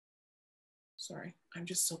Sorry, I'm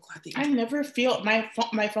just so glad that you. I never feel my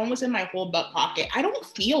phone was in my whole butt pocket. I don't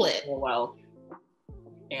feel it. Oh, well,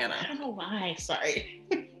 Anna. I don't know why. Sorry.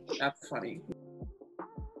 That's funny.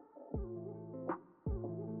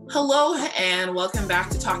 Hello and welcome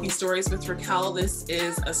back to Talking Stories with Raquel. This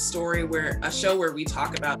is a show where we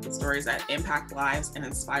talk about the stories that impact lives and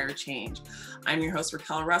inspire change. I'm your host,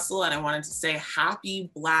 Raquel Russell, and I wanted to say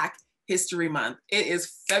happy Black History Month. It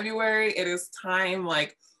is February. It is time.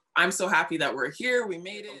 I'm so happy that we're here. We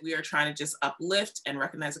made it. We are trying to just uplift and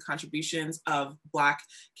recognize the contributions of Black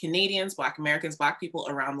Canadians, Black Americans, Black people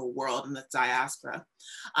around the world in the diaspora.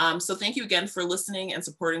 So thank you again for listening and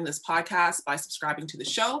supporting this podcast by subscribing to the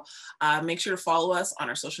show. Make sure to follow us on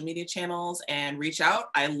our social media channels and reach out.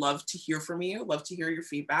 I love to hear from you, love to hear your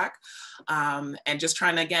feedback. And just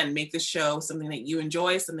trying to, again, make this show something that you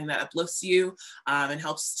enjoy, something that uplifts you and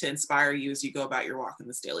helps to inspire you as you go about your walk in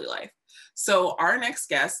this daily life. So our next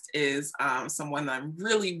guest is someone that I'm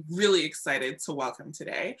really, really excited to welcome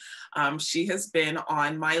today. She has been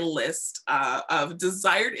on my list of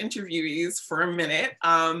desired interviewees for a minute.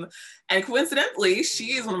 And coincidentally,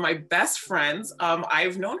 she is one of my best friends.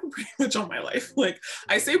 I've known her pretty much all my life.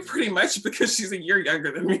 I say pretty much because she's a year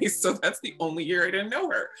younger than me. So that's the only year I didn't know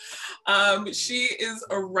her. She is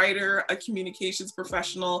a writer, a communications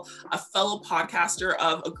professional, a fellow podcaster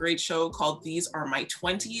of a great show called These Are My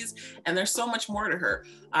Twenties. And there's so much more to her.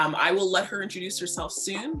 I will let her introduce herself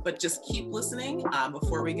soon, but just keep listening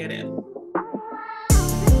before we get in.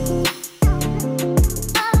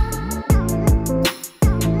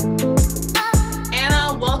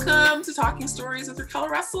 Anna, welcome to Talking Stories with Raquel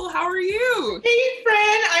Russell. How are you? Hey,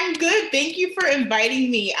 friend. I'm good. Thank you for inviting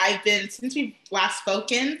me. Since we've last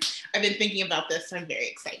spoken, I've been thinking about this. So I'm very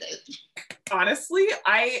excited. Honestly,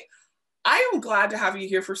 I am glad to have you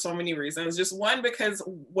here for so many reasons. Just one, because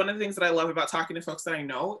one of the things that I love about talking to folks that I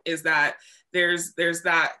know is that there's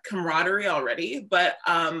that camaraderie already, but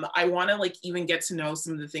I want to even get to know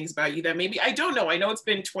some of the things about you that maybe I don't know. I know it's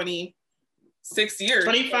been 26 years.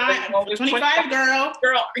 25, girl.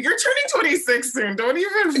 Girl, you're turning 26 soon. Don't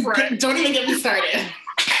even fret. Don't even get me started.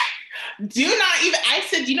 Do not even, I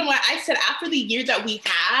said, you know what? I said after the year that we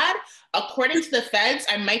had, according to the feds,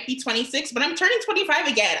 I might be 26, but I'm turning 25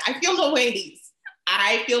 again. I feel no ways.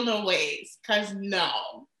 Because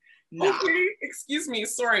no. Okay, excuse me.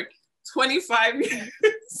 Sorry. 25 years.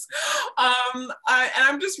 And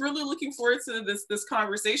I'm just really looking forward to this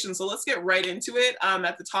conversation. So let's get right into it.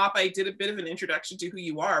 At the top, I did a bit of an introduction to who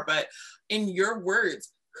you are, but in your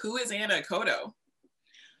words, who is Anna Akoto?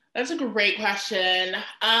 That's a great question.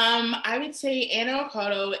 I would say Anna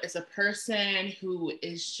Akoto is a person who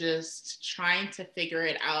is just trying to figure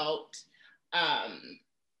it out.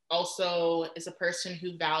 Also is a person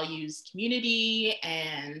who values community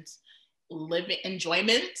and living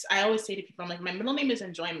enjoyment. I always say to people, I'm like, my middle name is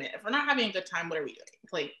enjoyment. If we're not having a good time, what are we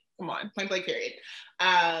doing? Come on, point blank period.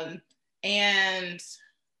 And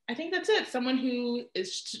I think that's it. Someone who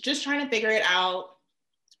is just trying to figure it out,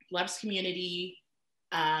 loves community,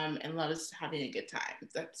 and loves having a good time.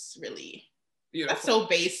 That's really beautiful. That's so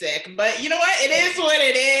basic, but you know what? It is what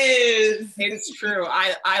it is. It's true.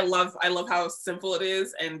 I love how simple it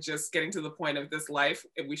is, and just getting to the point of this life.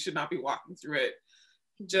 We should not be walking through it.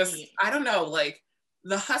 Just, I don't know,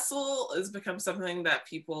 the hustle has become something that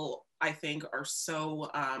people, I think, are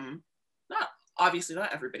so, not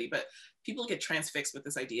everybody, but people get transfixed with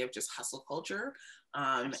this idea of just hustle culture.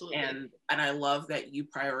 And I love that you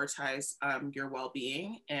prioritize your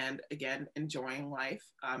well-being and, again, enjoying life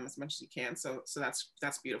as much as you can. So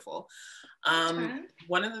that's beautiful.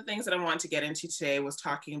 One of the things that I wanted to get into today was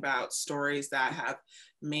talking about stories that have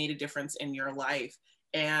made a difference in your life.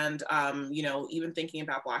 And, even thinking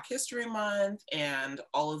about Black History Month and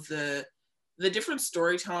all of the different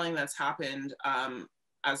storytelling that's happened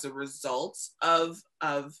as a result of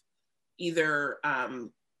either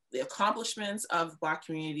the accomplishments of Black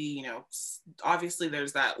community, obviously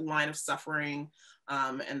there's that line of suffering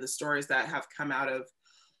and the stories that have come out of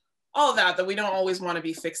all of that we don't always want to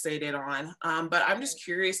be fixated on. But I'm just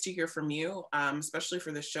curious to hear from you, especially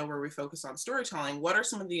for this show where we focus on storytelling. What are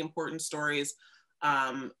some of the important stories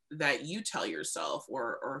that you tell yourself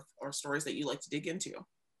or stories that you like to dig into?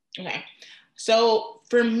 Okay. So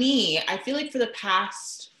for me, I feel like for the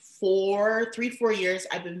past 4 years,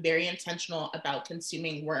 I've been very intentional about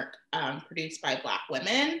consuming work produced by Black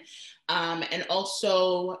women, and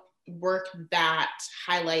also work that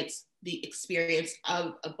highlights the experience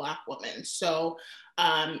of a Black woman. So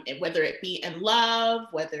whether it be in love,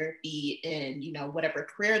 whether it be in, whatever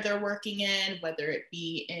career they're working in, whether it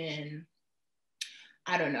be in,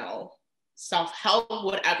 I don't know, self-help,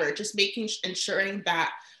 whatever, just ensuring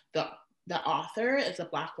that the the author is a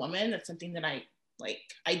Black woman. That's something that I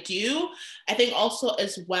do. I think also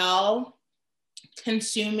as well,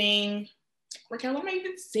 consuming, Raquel, what am I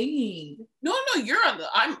even saying? No, you're on the,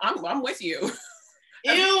 I'm with you.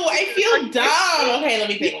 Ew, I feel dumb. Okay, let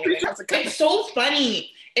me think. It's so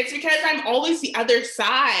funny. It's because I'm always the other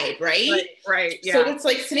side, right? Right, yeah. So it's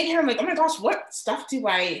like sitting here, I'm like, oh my gosh, what stuff do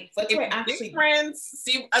I actually... Difference.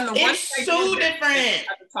 See, and the one it's so different.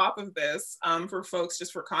 At the top of this, for folks,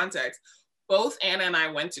 just for context, both Anna and I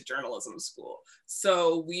went to journalism school.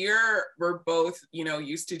 So we're both, you know,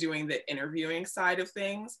 used to doing the interviewing side of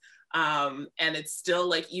things. And it's still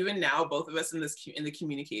like, even now, both of us in the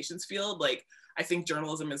communications field, like, I think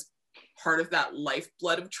journalism is part of that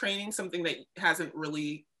lifeblood of training, something that hasn't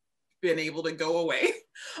really been able to go away.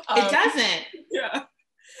 It doesn't.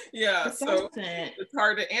 Yeah. So it's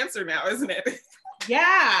hard to answer now, isn't it?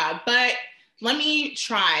 Yeah, but let me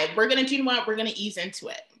try. We're going to ease into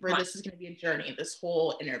it. This is going to be a journey, this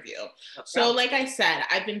whole interview. So like I said,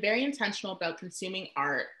 I've been very intentional about consuming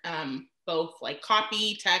art, both like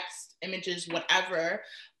copy, text, images, whatever,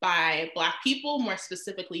 by Black people, more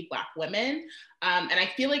specifically Black women. And I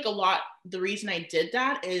feel like the reason I did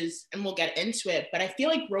that is, and we'll get into it, but I feel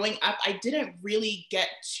like growing up, I didn't really get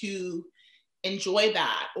to enjoy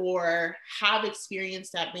that or have experience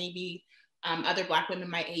that maybe other Black women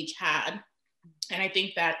my age had. And I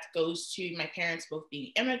think that goes to my parents both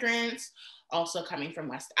being immigrants, also coming from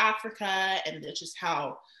West Africa, and it's just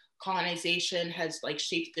how colonization has like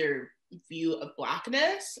shaped their view of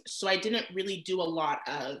Blackness. So I didn't really do a lot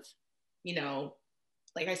of, you know,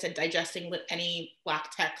 like I said, digesting with any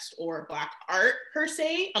Black text or Black art per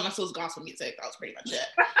se, unless it was gospel music. That was pretty much it.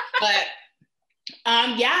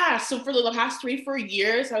 But yeah, so for the past 3-4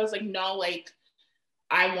 years, I was like, no, like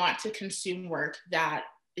I want to consume work that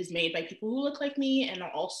is made by people who look like me, and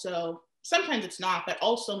also sometimes it's not, but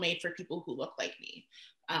also made for people who look like me.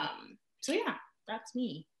 So yeah, that's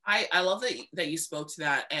me. I love that you spoke to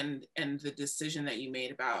that and the decision that you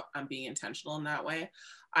made about being intentional in that way.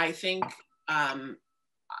 I think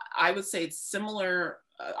I would say it's similar.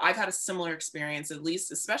 I've had a similar experience, at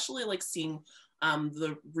least, especially like seeing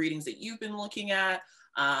the readings that you've been looking at,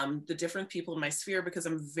 the different people in my sphere, because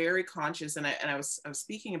I'm very conscious, and I was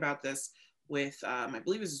speaking about this with I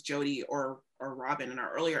believe it was Jody or Robin in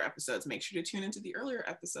our earlier episodes. Make sure to tune into the earlier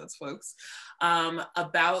episodes, folks,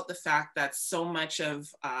 about the fact that so much of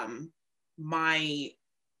my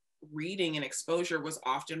reading and exposure was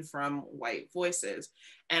often from white voices.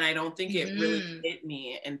 And I don't think it really hit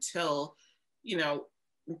me until, you know,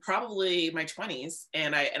 probably my 20s.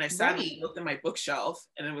 And I sat and looked at my bookshelf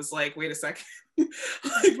and it was like, wait a second.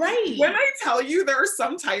 Like, when I tell you there are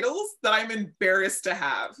some titles that I'm embarrassed to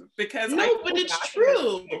have, because but it's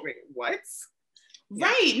true. Like, wait, what?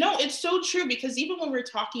 Right. No, it's so true, because even when we're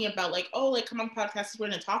talking about like, oh, like come on podcasts we're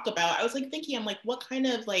going to talk about, I was like thinking, I'm like, what kind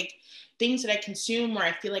of like things did I consume where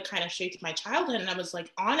I feel like kind of shaped my childhood? And I was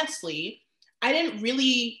like, honestly, I didn't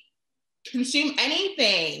really consume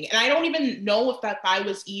anything. And I don't even know if I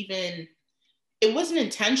was even, it wasn't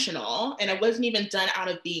intentional, and it wasn't even done out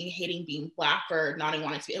of hating being Black or not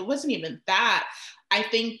wanting to be. It wasn't even that. I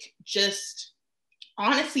think just,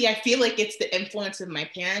 honestly, I feel like it's the influence of my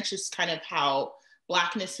parents, just kind of how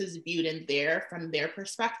Blackness is viewed from their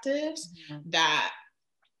perspectives, that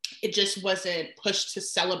it just wasn't pushed to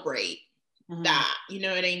celebrate that, you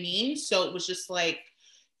know what I mean? So it was just like,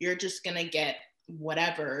 you're just gonna get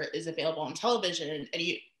whatever is available on television. And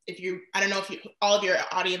I don't know if all of your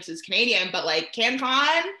audience is Canadian, but like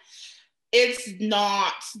CanCon,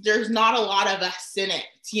 there's not a lot of us in it,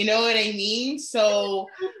 you know what I mean? So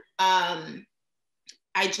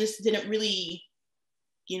I just didn't really,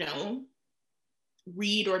 you know,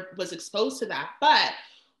 read or was exposed to that. But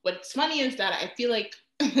what's funny is that I feel like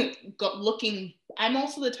I'm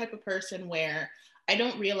also the type of person where I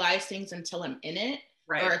don't realize things until I'm in it,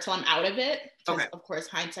 or until I'm out of it. Because of course,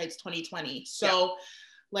 hindsight's 2020. So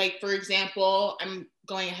like, for example, I'm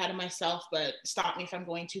going ahead of myself, but stop me if I'm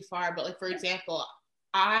going too far. But like, for example,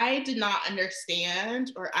 I did not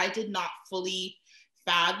understand, or I did not fully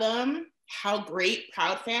fathom how great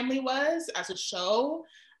Proud Family was as a show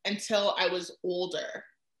until I was older.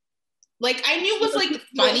 Like, I knew it was like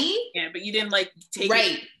funny. Yeah, but you didn't like take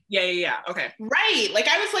it. Yeah. Okay. Right. Like,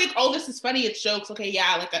 I was like, oh, this is funny. It's jokes. Okay,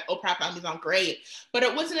 yeah, like, oh, Proud Family's not great. But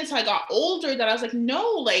it wasn't until I got older that I was like, no,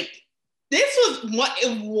 like, this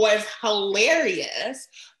was hilarious,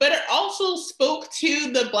 but it also spoke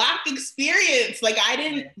to the Black experience. Like, I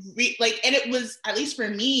didn't and it was, at least for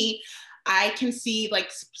me, I can see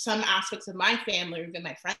like some aspects of my family, or even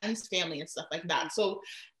my friends' family and stuff like that. So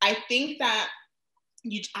I think that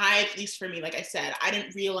at least for me, like I said, I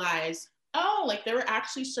didn't realize, oh, like there were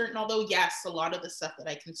actually certain, although yes, a lot of the stuff that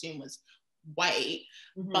I consumed was white,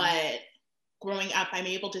 but growing up, I'm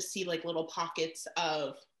able to see like little pockets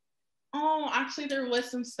of, oh, actually there was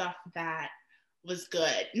some stuff that was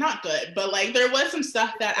good. Not good, but like there was some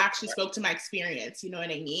stuff that actually spoke to my experience. You know what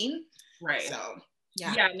I mean? Right. So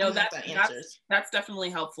yeah, no, that answers. That's definitely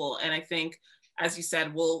helpful. And I think, as you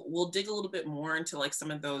said, we'll dig a little bit more into like some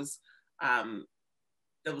of those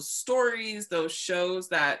stories, those shows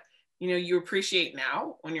that, you know, you appreciate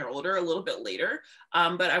now when you're older, a little bit later.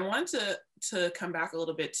 But I wanted to come back a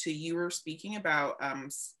little bit to, you were speaking about,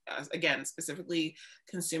 again, specifically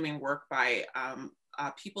consuming work by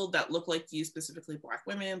people that look like you, specifically Black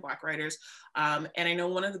women, Black writers. And I know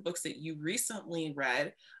one of the books that you recently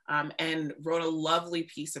read and wrote a lovely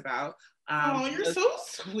piece about. Oh, you're so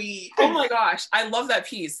sweet. Oh my gosh, I love that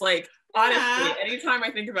piece. Like, honestly, anytime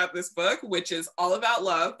I think about this book, which is All About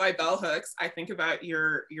Love by Bell Hooks, I think about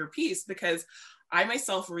your piece, because I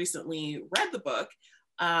myself recently read the book,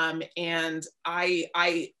 and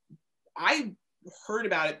I heard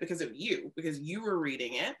about it because you were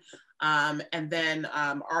reading it, and then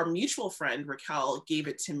our mutual friend Raquel gave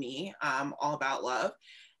it to me, All About Love,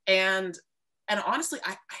 and honestly,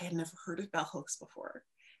 I had never heard of Bell Hooks before.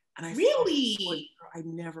 And I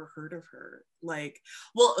never heard of her. Like,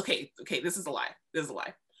 well, okay, this is a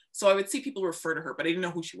lie. So I would see people refer to her, but I didn't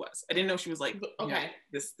know who she was. I didn't know she was like, okay,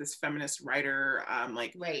 you know, this feminist writer.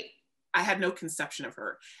 Like, right. I had no conception of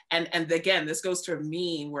her. And again, this goes to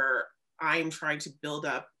me where I'm trying to build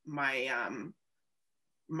up my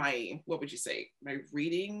my, what would you say, my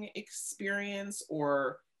reading experience,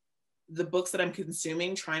 or the books that I'm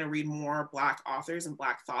consuming, trying to read more Black authors and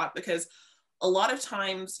Black thought, because a lot of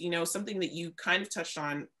times, you know, something that you kind of touched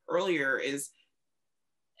on earlier is,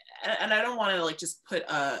 and I don't want to like just put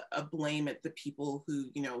a blame at the people who,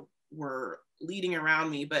 you know, were leading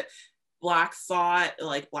around me, but Black thought,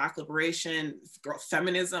 like Black liberation,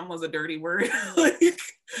 feminism was a dirty word. Like,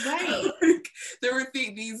 right. Like, there were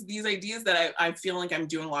these ideas that I feel like I'm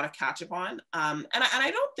doing a lot of catch up on. And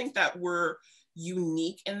I don't think that we're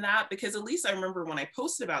unique in that, because at least I remember when I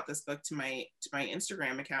posted about this book to my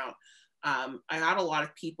Instagram account, I got a lot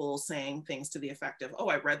of people saying things to the effect of, oh,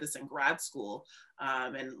 I read this in grad school,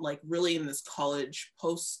 and like really in this college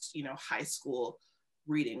post, you know, high school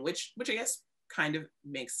reading, which I guess kind of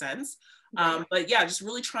makes sense. Right. But yeah, just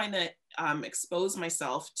really trying to expose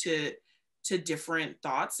myself to different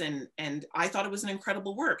thoughts, and I thought it was an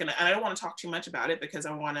incredible work. And I don't want to talk too much about it, because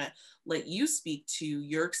I want to let you speak to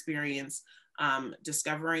your experience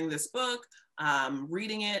discovering this book,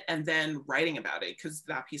 reading it, and then writing about it, because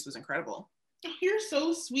that piece was incredible. You're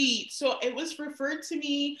so sweet. So it was referred to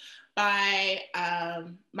me by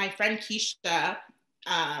my friend Keisha,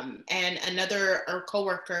 and another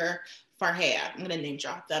coworker, Farhea. I'm going to name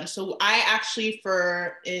drop them. So I actually,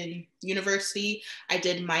 in university, I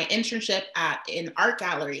did my internship at an art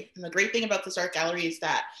gallery. And the great thing about this art gallery is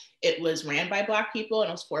that it was ran by Black people and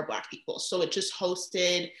it was for Black people. So it just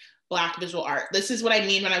hosted Black visual art. This is what I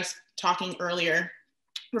mean when I was talking earlier,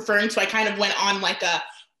 referring to, I kind of went on like a,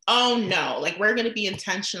 oh no, like we're going to be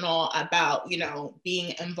intentional about, you know,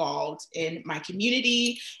 being involved in my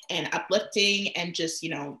community and uplifting and just, you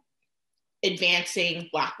know, advancing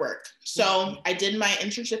Black work. So I did my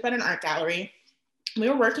internship at an art gallery. We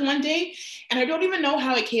were working one day, and I don't even know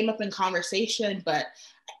how it came up in conversation, but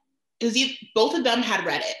both of them had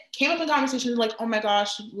read it. Came up in conversation like, oh my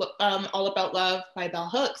gosh, All About Love by Bell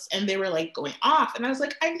Hooks. And they were like going off. And I was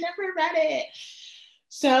like, I've never read it.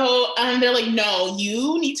 So they're like, no,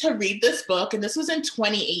 you need to read this book. And this was in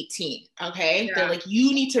 2018, okay? Yeah. They're like,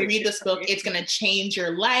 you need to read this book. It's going to change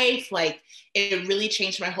your life. Like, it really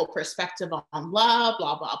changed my whole perspective on love,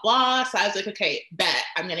 blah, blah, blah. So I was like, okay, bet,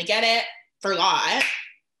 I'm going to get it. Forgot.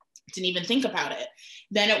 Didn't even think about it.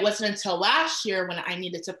 Then it wasn't until last year when I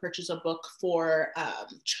needed to purchase a book for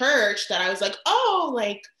church that I was like, oh,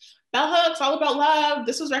 like Bell Hooks, All About Love.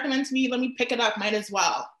 This was recommended to me. Let me pick it up. Might as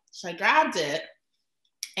well. So I grabbed it.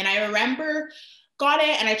 And I remember, got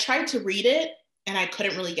it, and I tried to read it, and I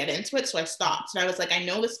couldn't really get into it, so I stopped. And I was like, I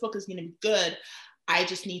know this book is going to be good. I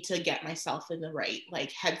just need to get myself in the right, like,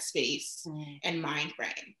 headspace and mind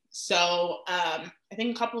frame. So I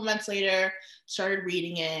think a couple of months later, started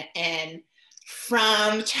reading it, and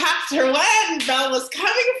from chapter 1, Belle was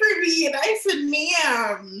coming for me, and I said,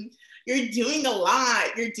 ma'am, you're doing a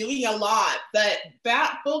lot. You're doing a lot. But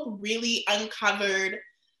that book really uncovered,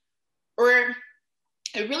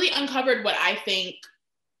 it really uncovered what I think,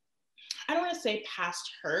 I don't want to say past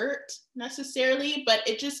hurt necessarily, but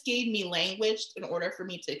it just gave me language in order for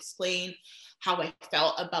me to explain how I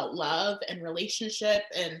felt about love and relationship,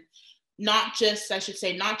 and not just, I should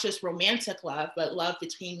say, not just romantic love, but love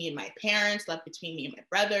between me and my parents, love between me and my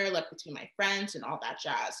brother, love between my friends, and all that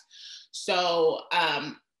jazz. So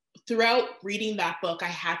throughout reading that book, I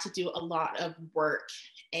had to do a lot of work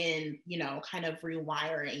in, you know, kind of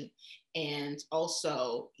rewiring and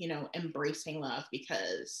also, you know, embracing love,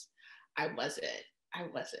 because I wasn't.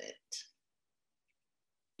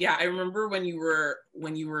 Yeah, I remember when you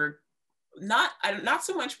were not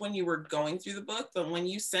so much when you were going through the book, but when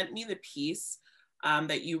you sent me the piece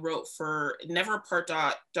that you wrote for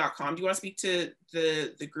neverapart.com. Do you want to speak to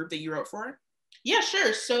the group that you wrote for? Yeah,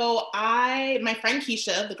 sure. So my friend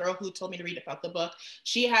Keisha, the girl who told me to read about the book,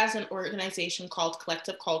 she has an organization called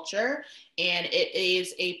Collective Culture, and it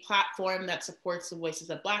is a platform that supports the voices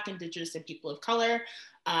of Black, Indigenous, and people of color.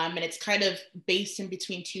 And it's kind of based in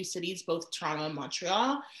between two cities, both Toronto and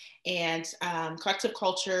Montreal. And Collective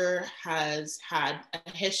Culture has had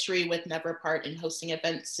a history with Never Apart in hosting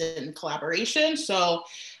events and collaboration. So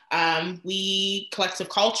Collective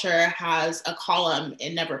Culture has a column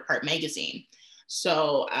in Never Apart magazine.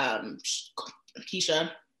 So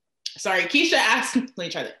Keisha asked, let me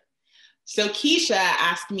try that. So Keisha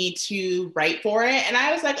asked me to write for it, and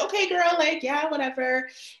I was like, okay, girl, like, yeah, whatever.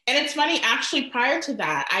 And it's funny, actually, prior to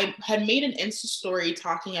that, I had made an Insta story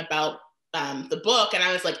talking about the book, and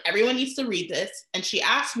I was like, everyone needs to read this. And she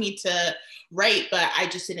asked me to write, but I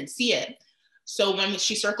just didn't see it. So when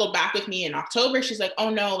she circled back with me in October, she's like, oh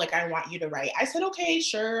no, like, I want you to write. I said, okay,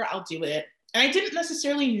 sure, I'll do it. And I didn't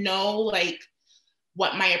necessarily know like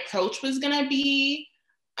what my approach was gonna be.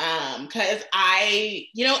 Because I,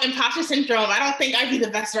 you know, imposter syndrome, I don't think I'd be the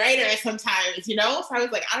best writer sometimes, you know? So I was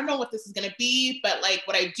like, I don't know what this is gonna be, but like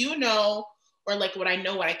what I do know, or like what I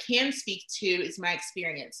know, what I can speak to is my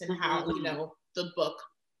experience and how, you know, the book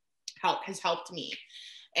has helped me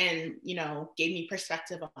and, you know, gave me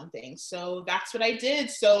perspective on things. So that's what I did.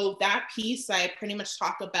 So that piece, I pretty much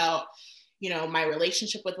talk about, you know, my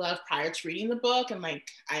relationship with love prior to reading the book. And like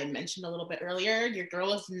I mentioned a little bit earlier, your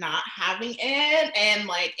girl is not having it. And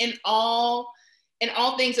like in all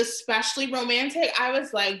things, especially romantic, I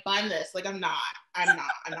was like, bun this, like I'm not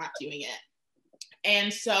doing it.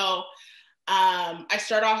 And so I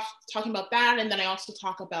start off talking about that. And then I also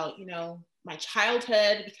talk about, you know, my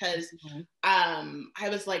childhood, because I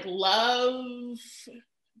was like, love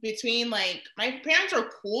between, like, my parents are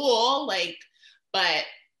cool, like, but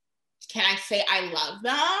can I say I love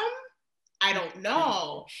them? I don't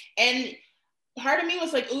know. And part of me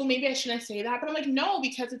was like, oh, maybe I shouldn't say that. But I'm like, no,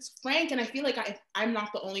 because it's frank. And I feel like I'm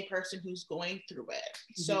not the only person who's going through it.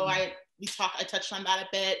 So I touched on that a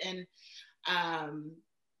bit. And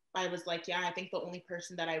I was like, yeah, I think the only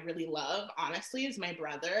person that I really love, honestly, is my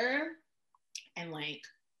brother. And like,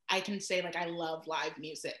 I can say like, I love live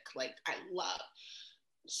music. Like I love.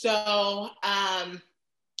 So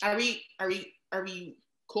are we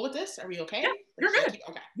cool with this? Are we okay? Yeah, you're good.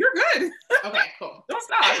 Okay. You're good. Okay, cool. Don't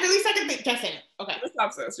stop. At least I can guess it. Okay. Don't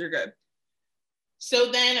stop, sis. You're good.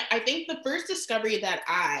 So then I think the first discovery that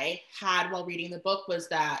I had while reading the book was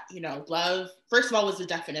that, you know, love, first of all, was the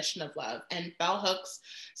definition of love. And Bell Hooks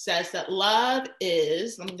says that love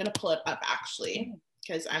is, I'm going to pull it up actually,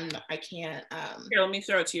 because I can't. Here, let me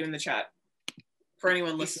throw it to you in the chat for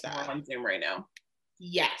anyone listening on Zoom right now.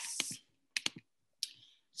 Yes.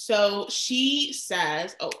 So she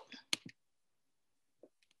says, oh.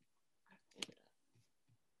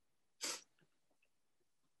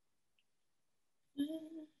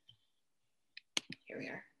 Here we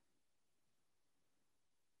are.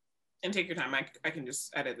 And take your time. I can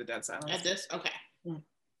just edit the dead silence. At this? Okay.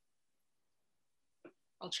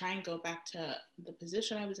 I'll try and go back to the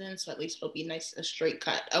position I was in, so at least it'll be nice, a straight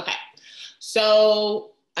cut. Okay.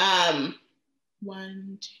 So,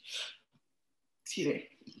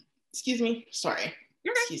 excuse me. Sorry.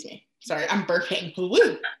 Excuse me. Sorry, I'm burping.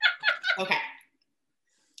 Woo. Okay.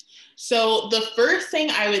 So the first thing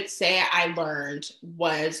I would say I learned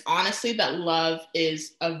was honestly that love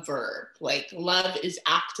is a verb. Like love is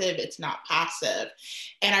active, it's not passive.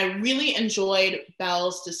 And I really enjoyed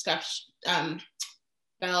Belle's description. What am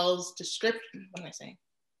I saying?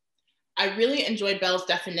 I really enjoyed Belle's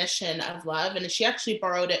definition of love, and she actually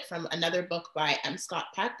borrowed it from another book by M. Scott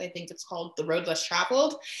Peck. I think it's called The Road Less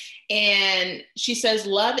Traveled. And she says,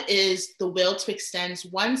 love is the will to extend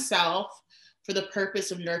oneself for the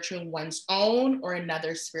purpose of nurturing one's own or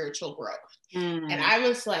another's spiritual growth. And I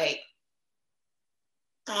was like,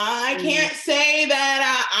 I can't say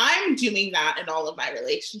that I'm doing that in all of my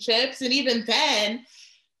relationships. And even then,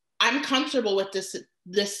 I'm comfortable with this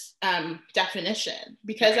definition,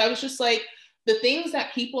 because I was just like, the things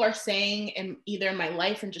that people are saying in either my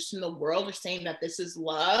life and just in the world are saying that this is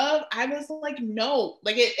love. I was like, no,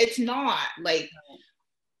 like it's not. Like,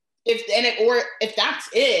 if that's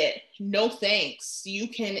it, no thanks. You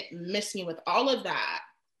can miss me with all of that.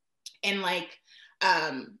 And like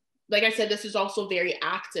I said, this is also very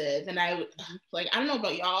active. And I don't know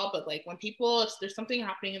about y'all, but like when if there's something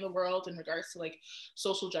happening in the world in regards to like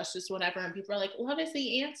social justice, whatever, and people are like, love is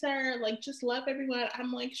the answer, like just love everyone.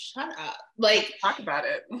 I'm like, shut up. Like, talk about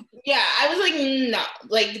it. Yeah, I was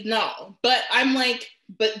like, no. But I'm like,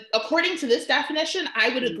 but according to this definition,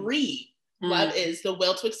 I would agree. Love is the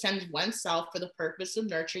will to extend oneself for the purpose of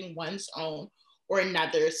nurturing one's own or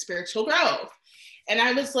another's spiritual growth. And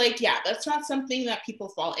I was like, yeah, that's not something that people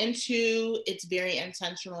fall into. It's very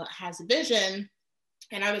intentional. It has a vision.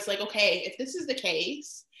 And I was like, okay, if this is the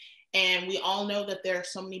case, and we all know that there are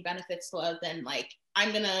so many benefits to love, then like,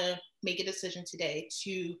 I'm going to make a decision today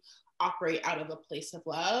to operate out of a place of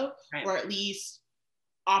love, right, or at least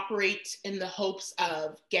operate in the hopes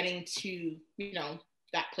of getting to,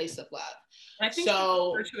 that place of love. I think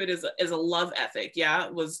so. Refer to it as a love ethic. Yeah,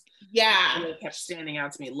 it was. Yeah, it kept standing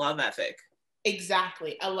out to me. Love ethic.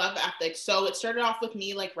 Exactly, a love ethic. So it started off with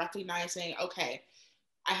me like recognizing, okay,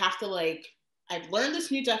 I have to I've learned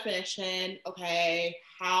this new definition. Okay,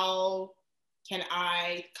 how can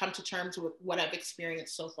I come to terms with what I've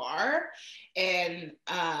experienced so far? And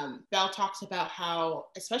Belle talks about how,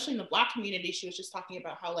 especially in the Black community, she was just talking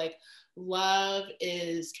about how like love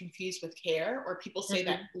is confused with care, or people say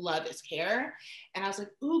that love is care. And I was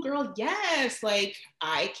like, ooh, girl, yes, like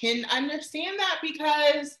I can understand that,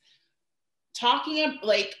 because talking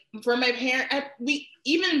like for my parent,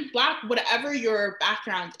 even Black, whatever your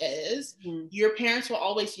background is, your parents will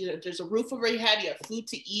always, there's a roof over your head, you have food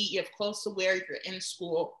to eat, you have clothes to wear, you're in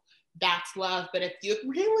school. That's love. But if you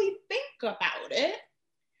really think about it,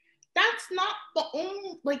 that's not the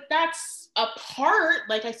only, like, that's a part,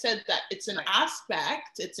 like I said, that it's an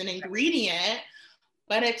aspect, it's an ingredient,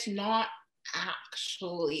 but it's not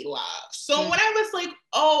actually love. So when I was like,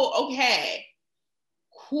 oh, okay,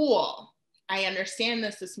 cool, I understand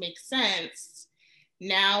this. This makes sense.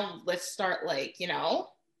 Now let's start making,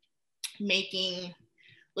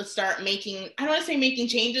 I don't want to say making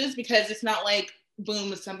changes, because it's not like,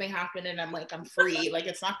 boom, something happened and I'm like, I'm free. Like,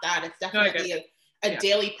 it's not that. It's definitely a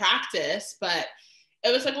daily practice. But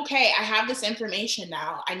it was like, okay, I have this information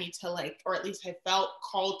now. I need to or at least I felt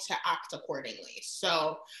called to act accordingly.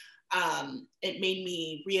 So it made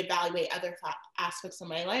me reevaluate other aspects of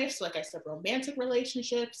my life. So like I said, romantic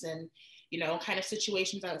relationships and, kind of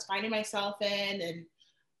situations I was finding myself in, and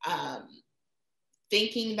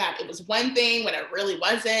thinking that it was one thing when it really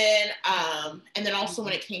wasn't. And then also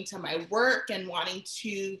when it came to my work and wanting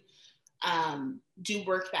to do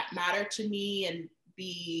work that mattered to me and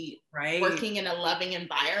be working in a loving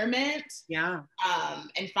environment. Yeah.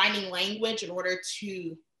 And finding language in order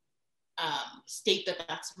to state that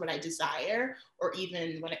that's what I desire, or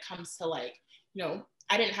even when it comes to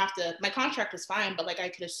I didn't have to, my contract was fine, but I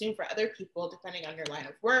could assume for other people, depending on your line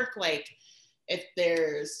of work, if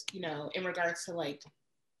there's, in regards to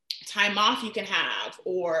time off you can have,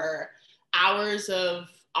 or hours of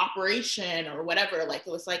operation or whatever, it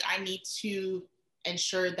was I need to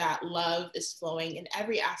ensure that love is flowing in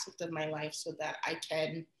every aspect of my life so that I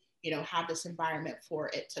can, have this environment for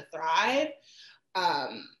it to thrive.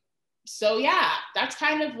 So yeah, that's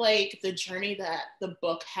kind of the journey that the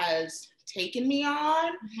book has taken me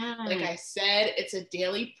on. Like I said, it's a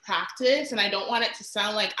daily practice, and I don't want it to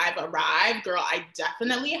sound like I've arrived. Girl, I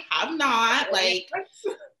definitely have not. I've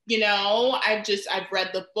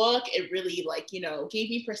read the book. It really gave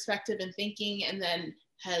me perspective and thinking, and then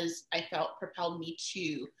I felt propelled me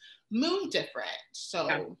to move different.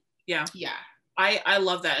 So yeah. I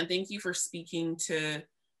love that. And thank you for speaking to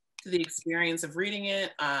the experience of reading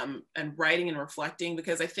it and writing and reflecting,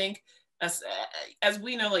 because I think as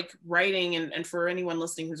we know, writing, and for anyone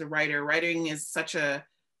listening who's a writer, writing is such a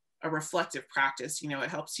reflective practice. It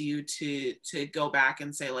helps you to go back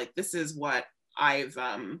and say, this is what I've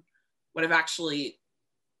actually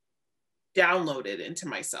downloaded into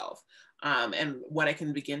myself, and what I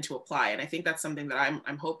can begin to apply. And I think that's something that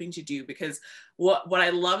I'm hoping to do, because what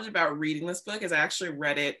I loved about reading this book is I actually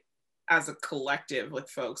read it as a collective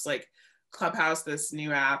with folks. Clubhouse, this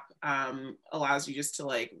new app, allows you just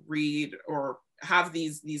to read or have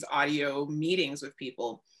these audio meetings with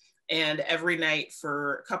people. And every night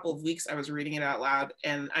for a couple of weeks, I was reading it out loud,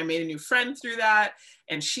 and I made a new friend through that.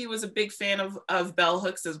 And she was a big fan of Bell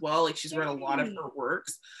Hooks as well. She's read a lot of her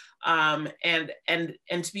works. And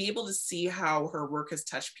to be able to see how her work has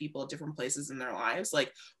touched people at different places in their lives.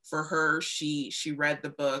 Like for her, she read the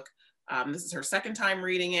book. This is her second time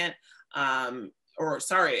reading it. Or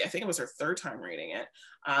sorry, I think it was her third time reading it.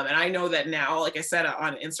 And I know that now, like I said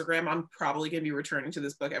on Instagram, I'm probably going to be returning to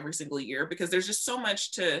this book every single year because there's just so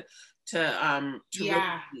much to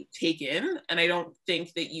really take in, and I don't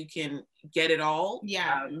think that you can get it all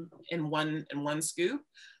in one scoop.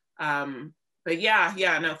 But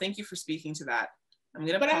no, thank you for speaking to that. I'm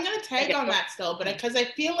gonna tag on that still, but because I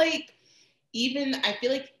feel like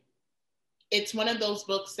it's one of those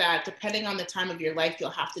books that, depending on the time of your life, you'll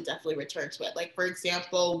have to definitely return to it. Like, for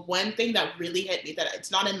example, one thing that really hit me, that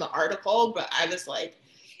it's not in the article, but I was like,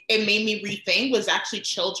 it made me rethink, was actually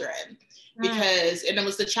children. Because, and it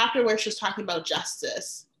was the chapter where she was talking about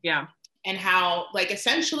justice. Yeah. And how, like,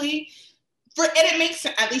 essentially, and it makes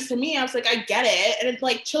sense, at least to me, I was like, I get it. And it's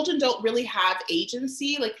like, children don't really have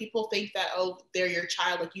agency. Like, people think that, oh, they're your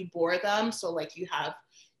child, like, you bore them. So, like, you have,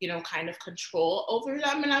 you know, kind of control over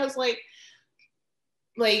them. And I was like,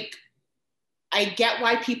 I get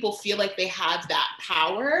why people feel like they have that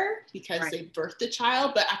power because they birthed a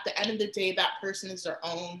child. But at the end of the day, that person is their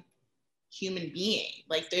own human being.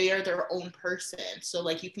 Like, they are their own person. So,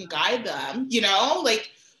 like, you can guide them, you know,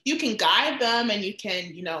 like, you can guide them and you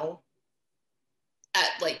can, you know,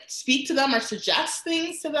 speak to them or suggest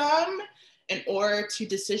things to them in order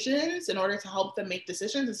to help them make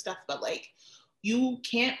decisions and stuff. But, like, you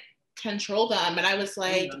can't control them. And I was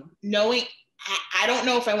like, knowing, I don't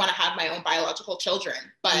know if I want to have my own biological children,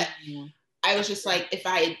 but I was just like, if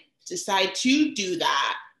I decide to do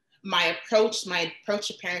that, my approach to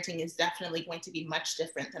parenting is definitely going to be much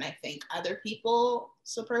different than I think other people's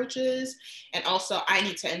approaches. And also, I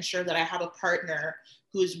need to ensure that I have a partner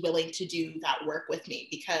who's willing to do that work with me,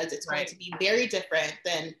 because it's going to be very different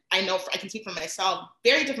than, I can speak for myself,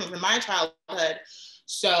 very different from my childhood.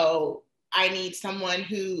 So I need someone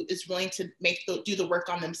who is willing to do the work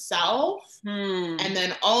on themselves, and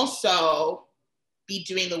then also be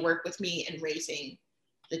doing the work with me in raising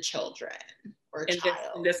the children or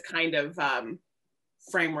child. This kind of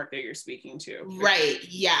framework that you're speaking to. Right,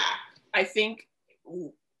 yeah. I think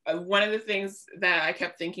one of the things that I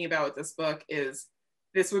kept thinking about with this book is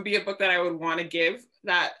this would be a book that I would want to give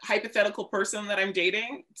that hypothetical person that I'm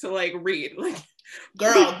dating to, like, read. Like,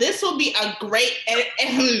 girl, this will be a great,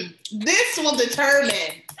 this will determine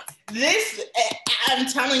this. I'm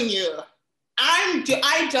telling you,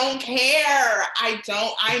 I don't care.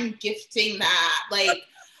 I'm gifting that. Like,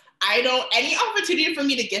 any opportunity for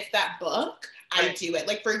me to gift that book, I do it.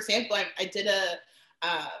 Like, for example, I did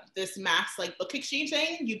this mass, like, book exchange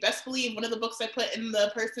thing. You best believe one of the books I put in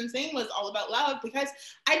the person's name was all about love, because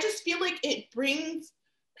I just feel like it brings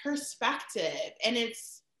perspective, and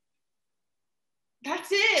that's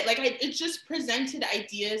it. Like, it just presented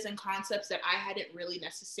ideas and concepts that I hadn't really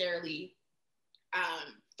necessarily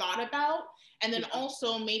thought about. And then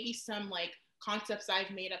also maybe some, like, concepts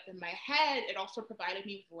I've made up in my head. It also provided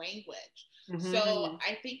me with language. So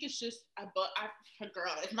I think it's just a book.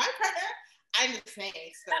 Girl, if my partner, I'm just saying,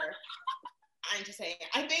 sir. I'm just saying.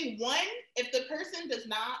 I think, one, if the person does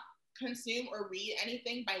not consume or read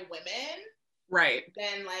anything by women,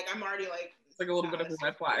 then, like, I'm already like, it's like a little bit of a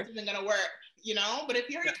red flag. This isn't gonna work, you know. But if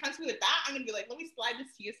you already comes to me with that, I'm gonna be like, let me slide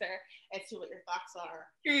this to you, sir, and see what your thoughts are.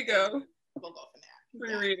 Here you go. We'll go from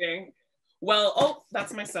there. We're reading. Well, oh,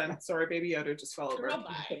 that's my son. Sorry, Baby Yoda just fell over.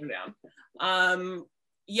 Put him down.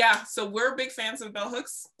 So we're big fans of bell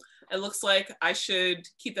hooks. It looks like I should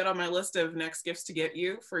keep that on my list of next gifts to get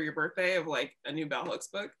you for your birthday, of, like, a new bell hooks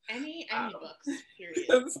book. Any books,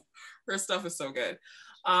 period. Her stuff is so good.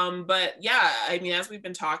 But yeah, I mean, as we've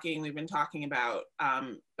been talking about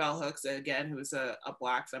bell hooks, again, who's a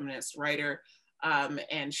Black feminist writer.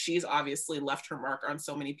 And she's obviously left her mark on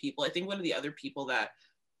so many people. I think one of the other people that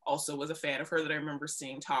also was a fan of her that I remember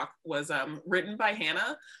seeing talk was Written by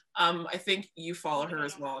Hannah. I think you follow her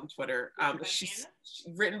as well on Twitter. She's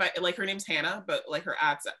written by, like, her name's Hannah, but, like, her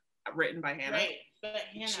ad's Written by Hannah. Right, but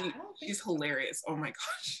Hannah, she's hilarious. Oh my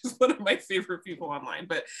gosh, she's one of my favorite people online,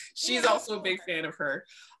 but she's also a big fan of her.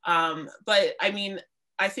 But I mean,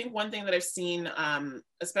 I think one thing that I've seen,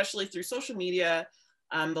 especially through social media,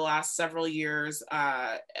 the last several years,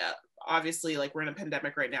 obviously, like, we're in a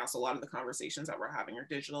pandemic right now, so a lot of the conversations that we're having are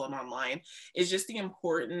digital and online, is just the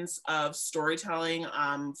importance of storytelling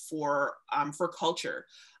for culture,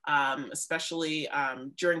 especially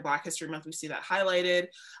during Black History Month. We see that highlighted,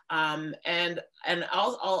 and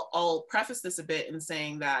I'll preface this a bit in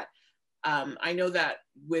saying that I know that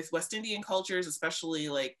with West Indian cultures, especially,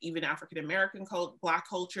 like, even African American Black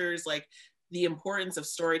cultures, like, the importance of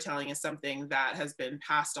storytelling is something that has been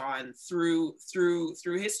passed on through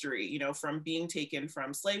history, you know, from being taken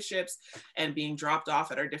from slave ships and being dropped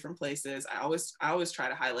off at our different places. I always try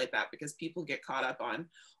to highlight that because people get caught up on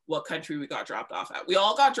what country we got dropped off at. We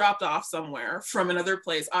all got dropped off somewhere from another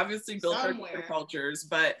place, obviously built our different cultures,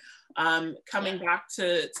 but coming back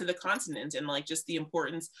to the continent, and like just the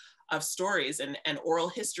importance of stories and oral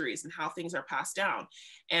histories and how things are passed down.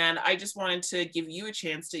 And I just wanted to give you a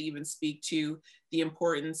chance to even speak to the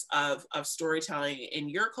importance of storytelling in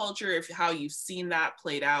your culture, if how you've seen that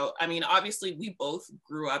played out. I mean, obviously we both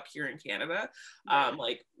grew up here in Canada.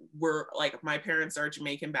 Like my parents are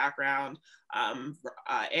Jamaican background.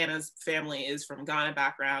 Anna's family is from Ghana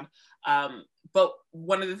background. But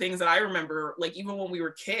one of the things that I remember, like even when we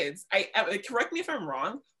were kids, correct me if I'm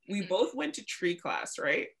wrong, we both went to tree class,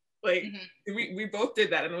 right? Like we both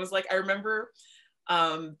did that. And it was like, I remember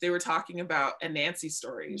they were talking about Anansi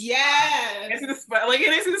stories. Yes. Anansi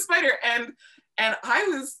the spider. And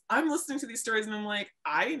I'm listening to these stories and I'm like,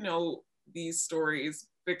 I know these stories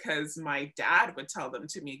because my dad would tell them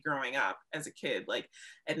to me growing up as a kid, like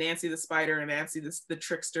Anansi the spider, Anansi the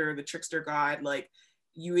trickster god. Like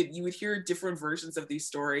you would hear different versions of these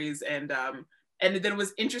stories. And then it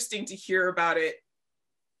was interesting to hear about it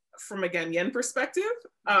from a Ghanaian perspective,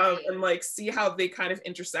 and like see how they kind of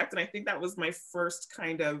intersect. And I think that was my first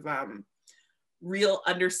kind of real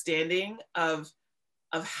understanding of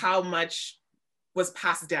how much was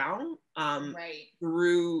passed down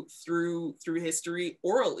through history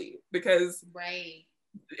orally, because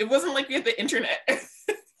it wasn't like we had the internet,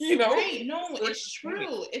 you know? Right, no, it's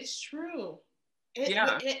true. It's true.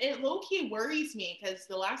 It low-key worries me because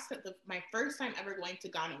my first time ever going to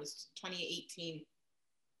Ghana was 2018.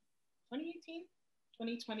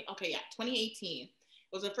 2020. Okay, yeah, 2018. It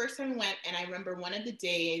was the first time we went, and I remember one of the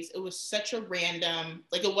days, it was such a random,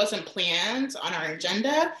 like it wasn't planned on our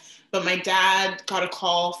agenda, but my dad got a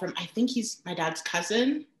call from, I think he's my dad's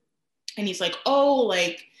cousin, and he's like, oh,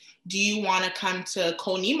 like, do you want to come to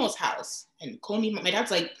Koo Nimo's house? And Koo Nimo, my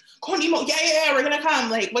dad's like, Koo Nimo, yeah, we're gonna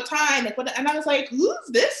come. Like, what time? Like, what? And I was like, who's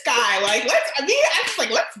this guy? Like, I was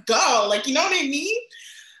like, let's go. Like, you know what I mean?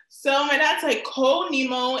 So my dad's like, Koo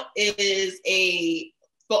Nimo is a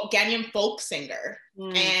Ghanaian folk singer.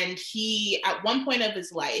 And he, at one point of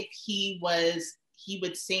his life, he would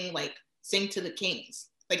sing to the kings.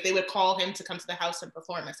 Like they would call him to come to the house and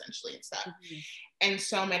perform essentially and stuff. And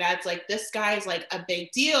so my dad's like, this guy's like a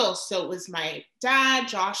big deal. So it was my dad,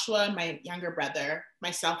 Joshua, my younger brother,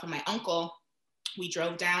 myself, and my uncle. We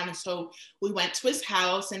drove down, and so we went to his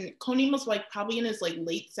house, and Koo Nimo was like probably in his like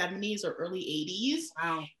late 70s or early 80s.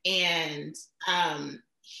 Wow. And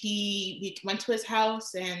we went to his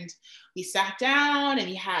house and we sat down, and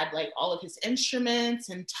he had like all of his instruments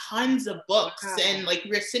and tons of books. Wow. And like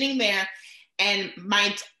we were sitting there, and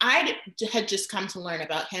I had just come to learn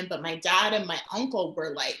about him, but my dad and my uncle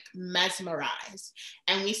were like mesmerized.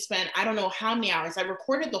 And we spent, I don't know how many hours. I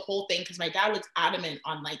recorded the whole thing because my dad was adamant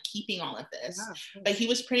on like keeping all of this. Wow. But he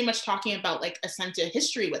was pretty much talking about like a sense of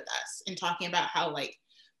history with us and talking about how like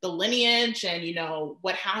the lineage and, you know,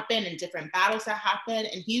 what happened and different battles that happened.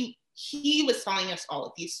 And he was telling us all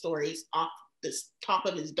of these stories off this top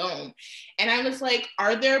of his dome. And I was like,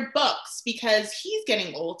 are there books? Because he's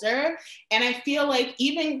getting older. And I feel like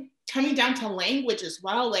even coming down to language as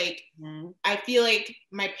well, like I feel like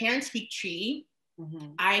my parents speak Tree.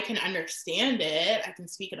 I can understand it. I can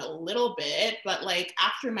speak it a little bit, but like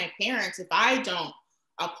after my parents, if I don't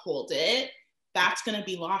uphold it, that's going to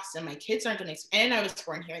be lost and my kids aren't going to, and I was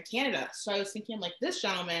born here in Canada. So I was thinking like this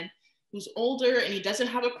gentleman who's older and he doesn't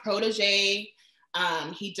have a protege.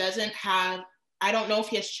 He doesn't have, I don't know if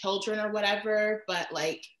he has children or whatever, but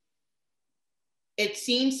like, it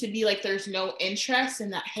seems to be like there's no interest in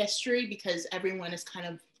that history because everyone is kind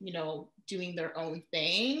of, you know, doing their own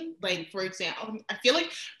thing. Like, for example, I feel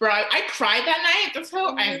like, bro, I cried that night. That's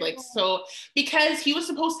how I'm like, so, because he was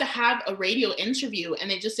supposed to have a radio interview and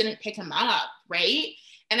they just didn't pick him up, right?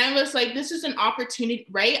 And I was like, this is an opportunity,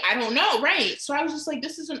 right? I don't know, right? So I was just like,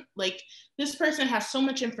 this isn't like, this person has so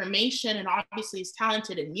much information and obviously he's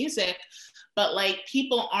talented in music, but like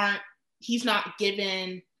people aren't, he's not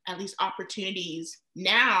given at least opportunities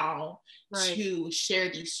now to share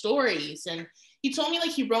these stories. And he told me like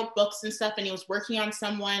he wrote books and stuff and he was working on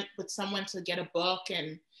someone to get a book,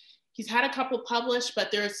 and he's had a couple published,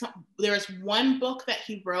 but there was one book that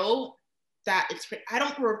he wrote that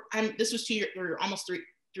this was 2 years or almost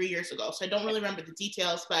three years ago, so I don't really remember the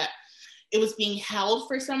details, but it was being held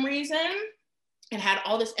for some reason and had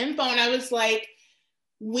all this info. And I was like,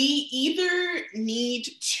 we either need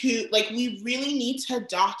to, like, we really need to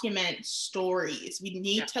document stories. We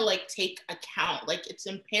need to like take account, like it's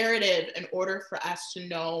imperative in order for us to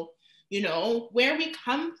know, you know, where we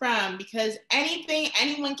come from, because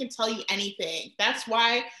anyone can tell you anything. That's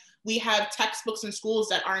why we have textbooks in schools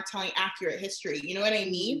that aren't telling accurate history. You know what I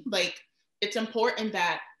mean? Like, it's important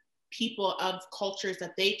that people of cultures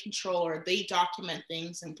that they control, or they document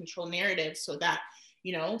things and control narratives, so that,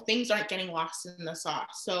 you know, things aren't getting lost in the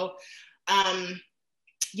sauce. So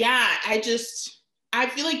yeah, I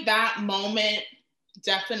feel like that moment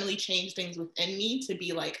definitely changed things within me to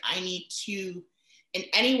be like, I need to, in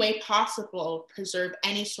any way possible, preserve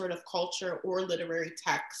any sort of culture or literary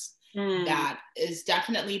text that is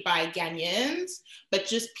definitely by Ghanaians, but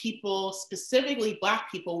just people, specifically Black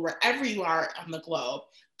people, wherever you are on the globe,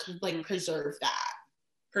 could like preserve that.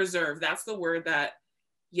 Preserve, that's the word that,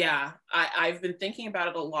 yeah, I've been thinking about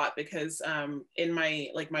it a lot, because in my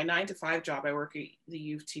 9-to-5 job, I work at the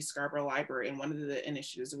U of T Scarborough Library, and one of the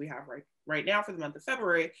initiatives that we have right now for the month of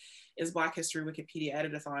February is Black History Wikipedia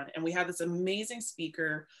Editathon. And we have this amazing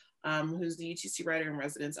speaker who's the UTC writer in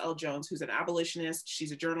residence, Elle Jones, who's an abolitionist.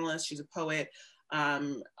 She's a journalist, she's a poet,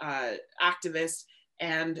 activist,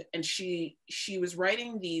 and she was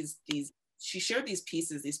writing these she shared these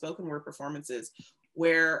pieces, these spoken word performances,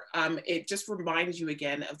 where it just reminded you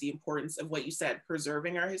again of the importance of what you said,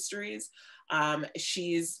 preserving our histories.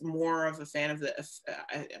 She's more of a fan of the,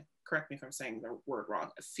 correct me if I'm saying the word wrong,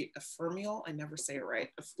 ephemeral, I never say it right,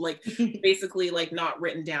 like basically like not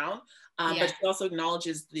written down, but she also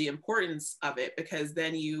acknowledges the importance of it, because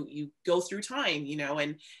then you go through time, you know,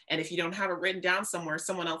 and if you don't have it written down somewhere,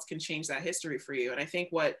 someone else can change that history for you. And I think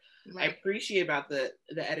what I appreciate about the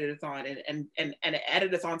editathon and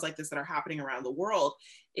editathons like this that are happening around the world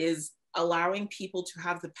is allowing people to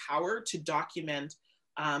have the power to document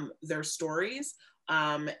their stories,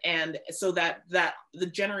 and so that the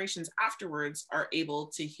generations afterwards are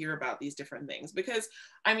able to hear about these different things. Because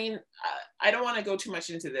I mean, I don't want to go too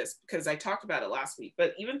much into this because I talked about it last week,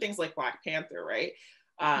 but even things like Black Panther, right?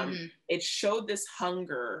 It showed this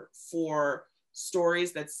hunger for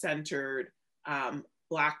stories that centered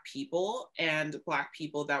Black people, and Black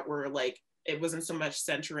people that were like, it wasn't so much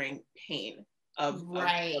centering pain of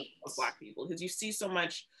Black people, because you see so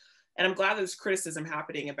much, and I'm glad there's criticism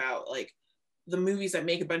happening about like the movies that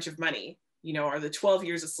make a bunch of money, you know, are the 12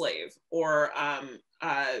 Years a Slave, or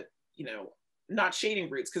you know, not shading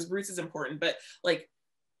Roots, because Roots is important, but like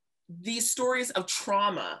these stories of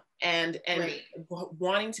trauma and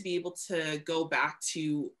wanting to be able to go back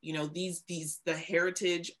to, you know, the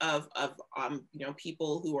heritage of you know,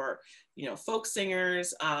 people who are, you know, folk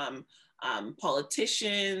singers,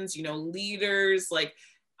 politicians, you know, leaders. Like,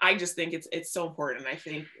 I just think it's so important. I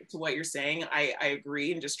think to what you're saying, I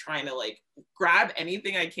agree, and just trying to like grab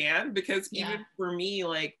anything I can, because even for me,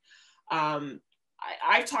 like,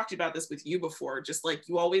 I've talked about this with you before, just like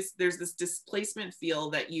you always, there's this displacement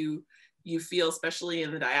feel that you feel, especially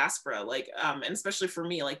in the diaspora, like, and especially for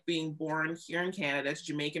me, like being born here in Canada to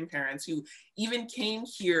Jamaican parents who even came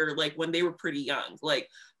here like when they were pretty young. Like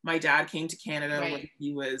my dad came to Canada when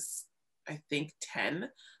he was, I think, 10.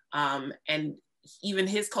 And even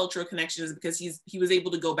his cultural connection is because he was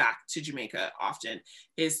able to go back to Jamaica often.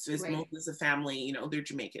 His most of the family, you know, they're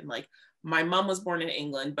Jamaican. Like my mom was born in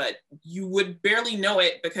England, but you would barely know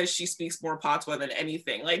it because she speaks more patois than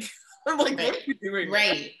anything. Like, I'm like, what are you doing?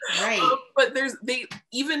 Right. But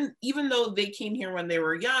even though they came here when they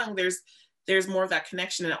were young, there's more of that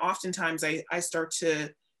connection. And oftentimes I start to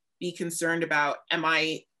be concerned about, am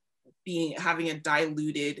I having a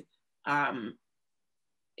diluted,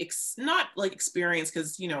 not like experience,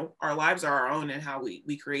 because, you know, our lives are our own and how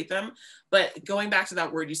we create them, but going back to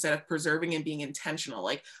that word you said of preserving and being intentional,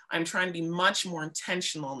 like I'm trying to be much more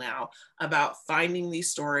intentional now about finding these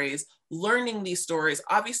stories, learning these stories.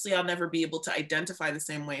 Obviously I'll never be able to identify the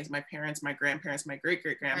same way as my parents, my grandparents, my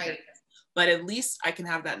great-great-grandparents, but at least I can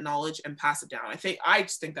have that knowledge and pass it down. I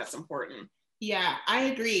just think that's important. Yeah, I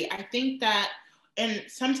agree. I think that, and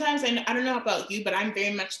sometimes, I don't know about you, but I'm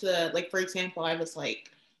very much like, for example, I was like,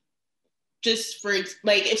 just for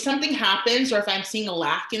like, if something happens or if I'm seeing a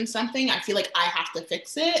lack in something, I feel like I have to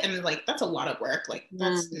fix it. And like, that's a lot of work. Like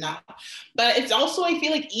that's not, but it's also, I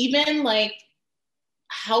feel like even like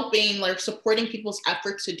helping, like supporting people's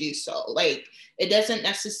efforts to do so. Like it doesn't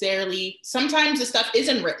necessarily, sometimes the stuff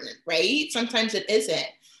isn't written, right? Sometimes it isn't.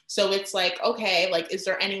 So it's like, okay, like, is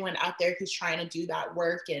there anyone out there who's trying to do that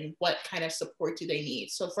work, and what kind of support do they need?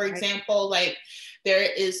 So for example, like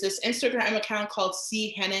there is this Instagram account called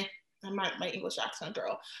C Henne. I'm not my English accent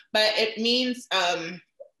girl, but it means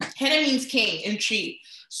Henna means king in Tree.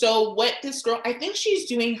 So what this girl, I think she's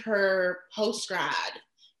doing her post-grad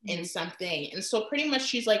in something. And so pretty much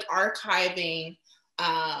she's like archiving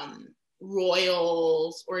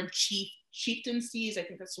royals or chieftaincies, I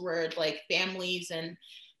think that's the word, like families and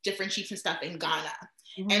different chiefs and stuff in Ghana.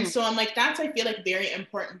 And so I'm like, that's, I feel like, very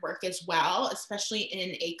important work as well, especially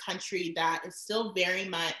in a country that is still very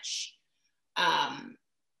much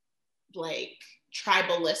like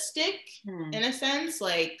tribalistic in a sense,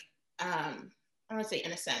 like I don't want to say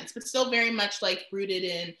in a sense, but still very much like rooted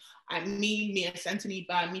in me a sentini,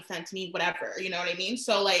 me sentini, whatever, you know what I mean?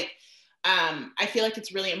 So like I feel like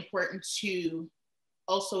it's really important to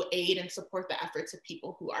also aid and support the efforts of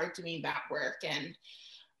people who are doing that work. And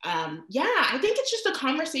yeah, I think it's just a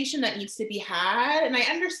conversation that needs to be had. And I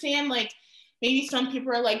understand, like, maybe some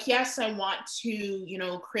people are like, yes, I want to, you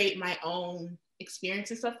know, create my own experience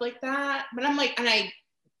and stuff like that. But I'm like, and I,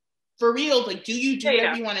 for real, like, do you do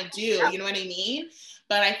whatever you want to do? You know what I mean?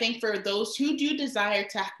 But I think for those who do desire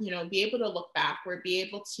to, you know, be able to look backward, be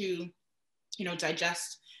able to, you know,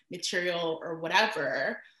 digest material or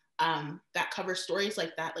whatever, that covers stories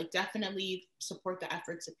like that, like definitely support the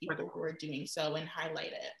efforts of people who are doing so and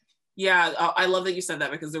highlight it. Yeah, I love that you said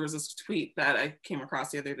that, because there was this tweet that I came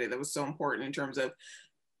across the other day that was so important in terms of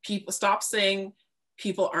people stop saying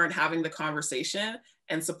people aren't having the conversation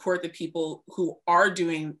and support the people who are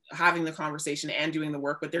having the conversation and doing the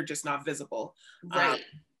work, but they're just not visible. Right.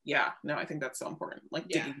 Yeah, no, I think that's so important, like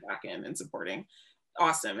digging back in and supporting.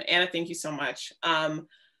 Awesome. Anna, thank you so much.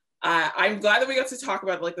 I'm glad that we got to talk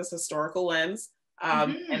about like this historical lens,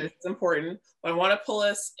 and it's important, but I want to pull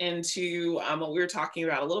us into what we were talking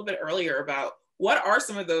about a little bit earlier about what are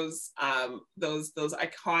some of those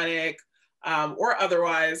iconic or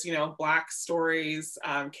otherwise, you know, Black stories,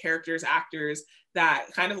 characters, actors that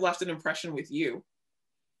kind of left an impression with you.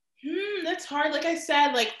 That's hard. Like I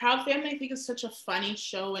said, like Proud Family, I think is such a funny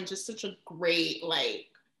show and just such a great, like,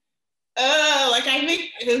 like I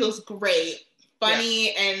think it was great.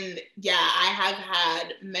 Funny, and yeah, I have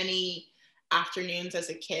had many afternoons as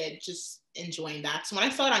a kid just enjoying that. So when I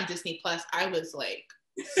saw it on Disney Plus, I was like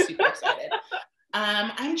super excited.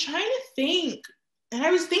 I'm trying to think, and I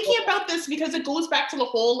was thinking about this because it goes back to the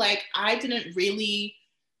whole, like, I didn't really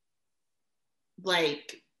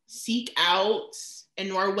like seek out, and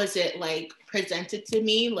nor was it like presented to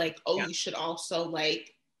me like, oh, you should also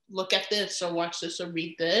like look at this or watch this or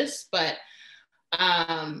read this. But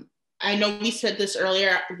I know we said this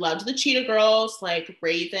earlier, loved the Cheetah Girls, like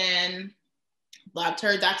Raven, loved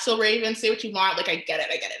her. That's So Raven, say what you want. Like, I get it.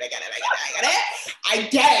 I get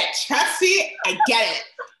it. Trust me, I get it.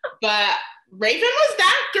 But Raven was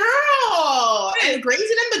that girl. And Grazing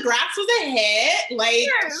in the Grass was a hit. Like,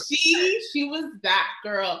 she was that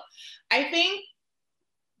girl. I think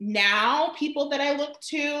now people that I look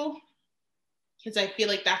to, because I feel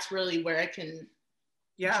like that's really where I can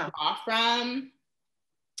draw from.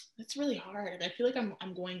 It's really hard. I feel like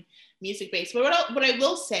I'm going music based. But what I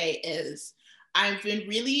will say is I've been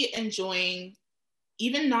really enjoying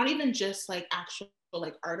not even just like actual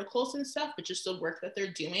like articles and stuff, but just the work that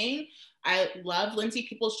they're doing. I love Lindsay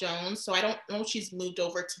Peoples-Jones. So I don't know if she's moved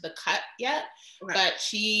over to The Cut yet, but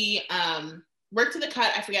she worked at The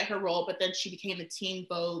Cut. I forget her role, but then she became the Teen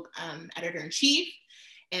Vogue editor-in-chief.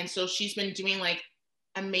 And so she's been doing like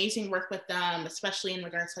amazing work with them, especially in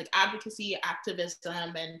regards to like advocacy,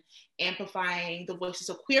 activism, and amplifying the voices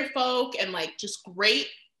of queer folk, and like just great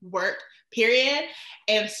work, period.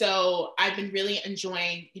 And so I've been really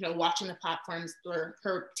enjoying, you know, watching the platforms, or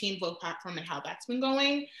her Teen Vogue platform, and how that's been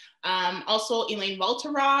going. Also, Elaine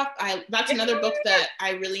Welteroth, that's another book that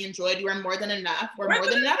I really enjoyed. You Are More Than Enough, or More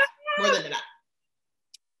Than Enough.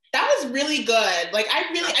 That was really good. Like,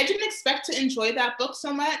 I didn't expect to enjoy that book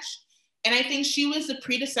so much. And I think she was the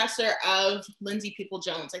predecessor of Lindsay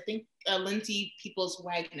Peoples-Jones. I think Lindsay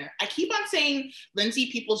Peoples-Wagner. I keep on saying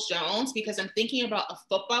Lindsay Peoples-Jones because I'm thinking about a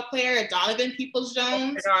football player, Donovan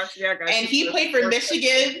Peoples-Jones. Oh my gosh, yeah, guys. And he played for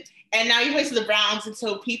Michigan, and now he plays for the Browns. And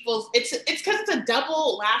so Peoples, it's because it's a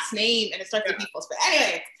double last name, and it starts with Peoples. But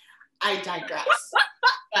anyway, I digress.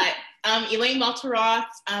 But Elaine Welteroth,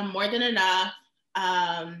 More Than Enough.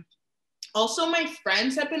 Also, my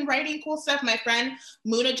friends have been writing cool stuff. My friend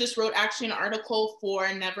Muna just wrote actually an article for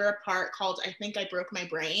Never Apart called I Think I Broke My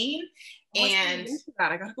Brain. And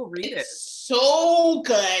I gotta go read it. So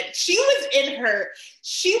good. She was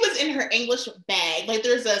in her English bag. Like,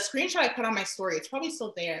 there's a screenshot I put on my story. It's probably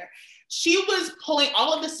still there. She was pulling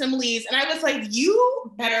all of the similes, and I was like,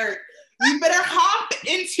 you better hop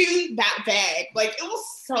into that bag. Like, it was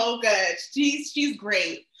so good. She's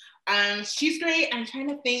great. She's great. I'm trying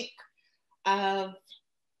to think of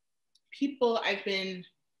people I've been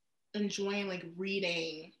enjoying like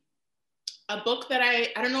reading a book that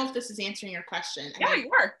I don't know if this is answering your question. Yeah, you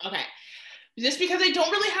are. Okay. Just because I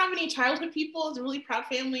don't really have any childhood people. It's a really proud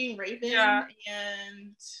family, Raven,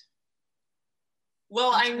 and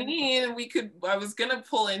well, I mean, I was gonna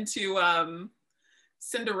pull into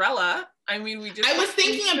Cinderella. I mean, I was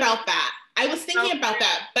thinking about that.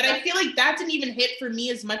 But I feel like that didn't even hit for me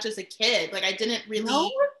as much as a kid. Like I didn't really.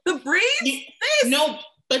 No, the braids? No,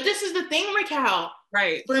 but this is the thing, Raquel.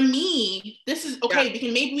 Right. For me, this is okay.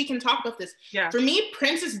 Maybe we can talk about this. Yeah. For me,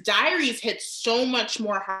 Princess Diaries hit so much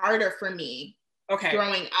more harder for me. Okay.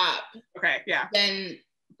 Growing up. Okay. Yeah. Than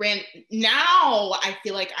Brandy. Now I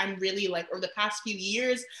feel like I'm really like, over the past few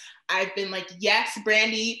years, I've been like, yes,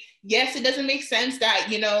 Brandy. Yes, it doesn't make sense that,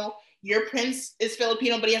 you know, your prince is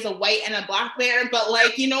Filipino, but he has a white and a black bear. But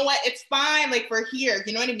like, you know what? It's fine. Like we're here.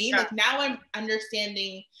 You know what I mean? Yeah. Like now I'm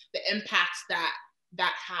understanding the impacts that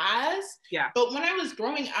has. Yeah. But when I was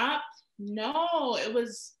growing up, no, it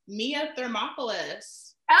was Mia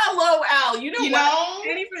Thermopolis. LOL. You know what?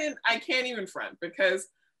 I can't even front because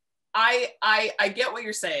I get what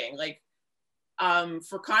you're saying. Like,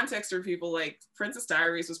 for context for people, like Princess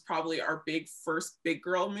Diaries was probably our first big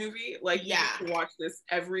girl movie. Like, we used to watch this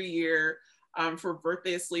every year for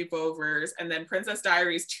birthday sleepovers, and then Princess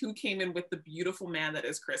Diaries 2 came in with the beautiful man that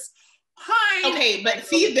is Chris Pine. Okay, but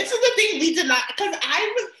see, this is the thing we did not, because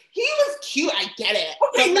he was cute. I get it.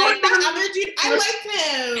 Okay, but like that other dude, I liked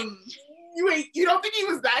him. Wait, you don't think he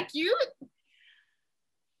was that cute?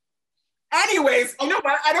 Anyways, you know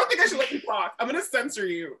what? I don't think I should let you talk. I'm gonna censor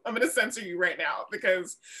you. Right now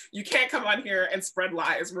because you can't come on here and spread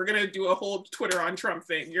lies. We're gonna do a whole Twitter on Trump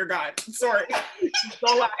thing. You're gone. Sorry.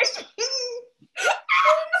 Don't lie. I'm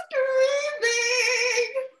screaming.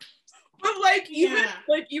 But like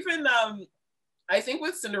even I think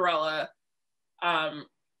with Cinderella, and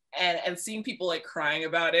seeing people like crying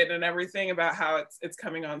about it and everything about how it's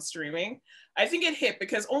coming on streaming, I think it hit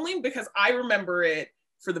because I remember it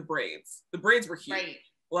for the braids. The braids were huge.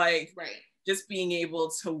 Right. Just being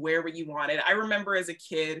able to wear what you wanted. I remember as a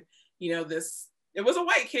kid, you know, it was a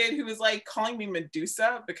white kid who was like calling me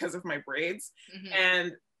Medusa because of my braids. Mm-hmm.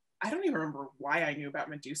 And I don't even remember why I knew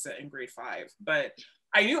about Medusa in grade 5, but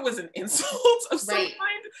I knew it was an insult of some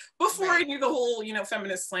kind before I knew the whole, you know,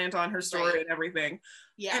 feminist slant on her story and everything.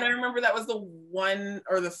 Yeah. And I remember that was one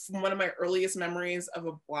of my earliest memories of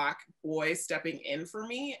a Black boy stepping in for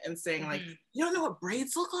me and saying like, you don't know what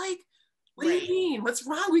braids look like? What do you mean? What's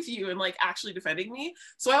wrong with you? And like actually defending me.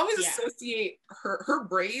 So I always associate her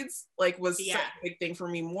braids like was such a big thing for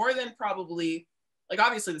me, more than probably, like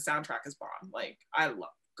obviously the soundtrack is bomb. Like I love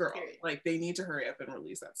Girl. Like they need to hurry up and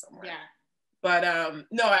release that somewhere. Yeah. But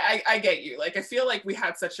no, I get you. Like I feel like we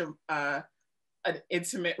had such an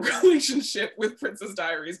intimate relationship with Princess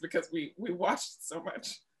Diaries because we watched so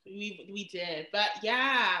much. We did. But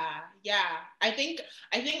yeah. I think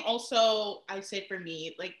also I say for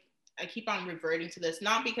me, like I keep on reverting to this,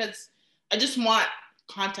 not because I just want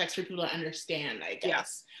context for people to understand, I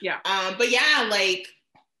guess. Yeah. But yeah, like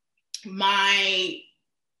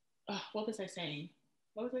what was I saying?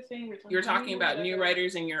 You were talking about new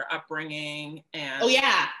writers and your upbringing and... Oh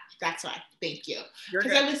yeah, that's why. Thank you.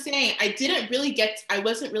 Because I was saying I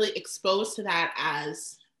wasn't really exposed to that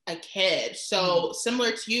as a kid. So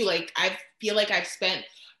similar to you, like I feel like I've spent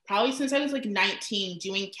probably since I was like 19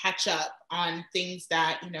 doing catch up on things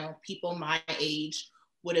that, you know, people my age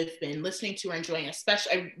would have been listening to or enjoying.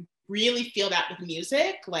 Especially, I really feel that with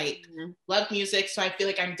music, like love music. So I feel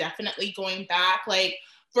like I'm definitely going back. Like,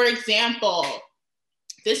 for example,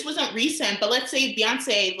 this wasn't recent, but let's say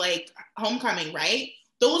Beyonce, like Homecoming, right?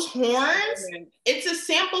 Those horns, it's a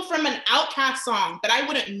sample from an Outkast song, but I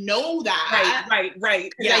wouldn't know that.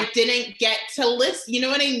 Right. Because I didn't get to listen, you know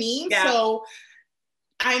what I mean? Yeah. So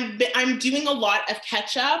I'm doing a lot of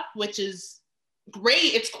catch up, which is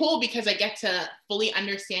great. It's cool because I get to fully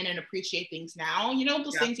understand and appreciate things now. You know,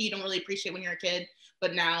 those things that you don't really appreciate when you're a kid,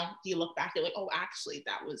 but now you look back, you're like, oh, actually,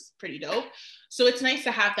 that was pretty dope. So it's nice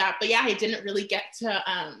to have that. But yeah, I didn't really get to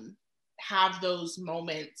have those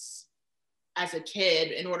moments as a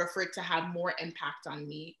kid in order for it to have more impact on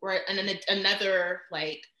me, or another,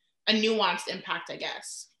 like a nuanced impact, I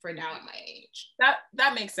guess, for now at my age.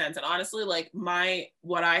 That makes sense. And honestly, like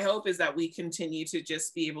what I hope is that we continue to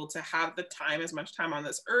just be able to have as much time on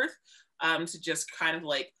this earth, to just kind of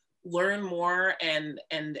like learn more and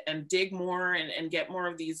dig more and get more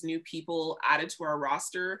of these new people added to our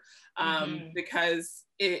roster, because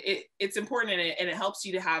it's important and it helps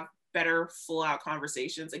you to have better full out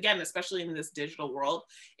conversations. Again, especially in this digital world,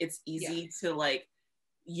 it's easy to like,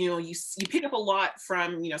 you know, you pick up a lot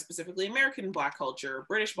from, you know, specifically American Black culture,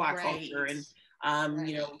 British Black culture, and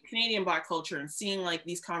you know, Canadian Black culture, and seeing like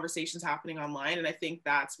these conversations happening online. And I think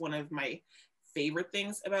that's one of my favorite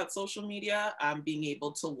things about social media, being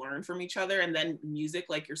able to learn from each other. And then music,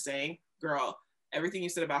 like you're saying, girl, everything you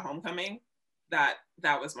said about Homecoming, that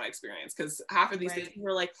was my experience, because half of these things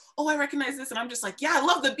were like, oh, I recognize this, and I'm just like, yeah, I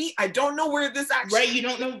love the beat, I don't know where this actually you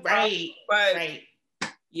don't know, but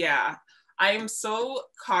yeah, I am so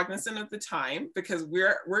cognizant of the time, because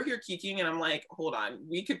we're here geeking, and I'm like, hold on,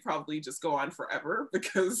 we could probably just go on forever,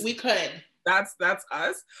 because we could. That's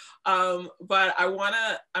us. But I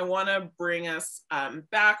wanna bring us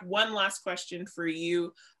back. One last question for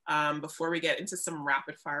you before we get into some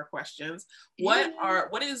rapid fire questions.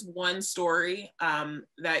 What is one story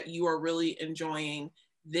that you are really enjoying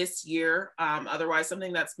this year? Otherwise,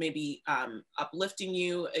 something that's maybe uplifting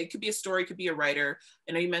you. It could be a story, it could be a writer.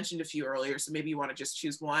 I know you mentioned a few earlier, so maybe you want to just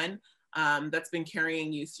choose one that's been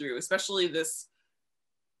carrying you through, especially this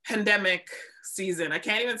pandemic season. I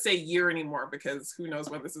can't even say year anymore, because who knows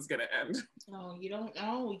when this is going to end. Oh, you don't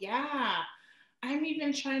know. Yeah. I'm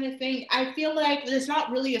even trying to think. I feel like there's not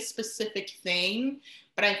really a specific thing,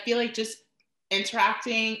 but I feel like just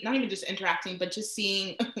interacting, not even just interacting, but just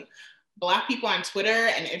seeing Black people on Twitter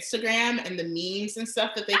and Instagram and the memes and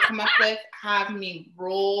stuff that they come up with have me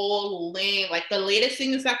rolling. Like the latest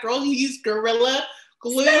thing is that girl who used Gorilla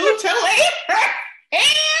Glue to lay her hair.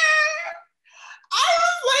 I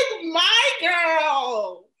was like, my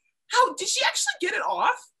girl. How did she actually get it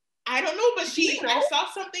off? I don't know, but I saw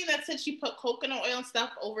something that said she put coconut oil and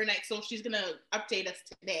stuff overnight, so she's gonna update us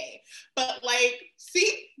today. But like,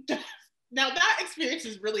 see, now that experience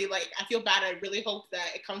is really like, I feel bad. I really hope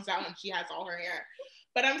that it comes out and she has all her hair.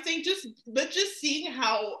 But I'm saying just seeing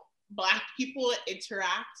how Black people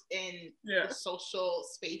interact in the social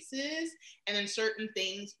spaces, and then certain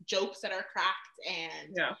things, jokes that are cracked,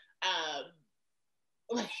 and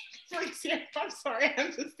like, I'm sorry,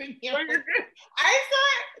 I'm just thinking. I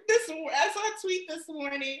saw a tweet this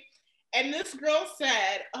morning, and this girl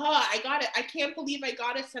said, "Oh, I got it! I can't believe I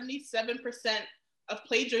got a 77% of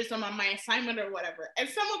plagiarism on my assignment or whatever." And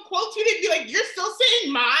someone quote tweeted, "Be like, you're still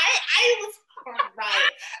saying my?" I was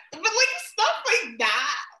right, but like stuff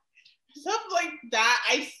like that,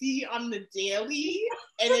 I see on the daily,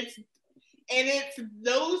 and it's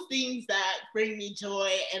those things that bring me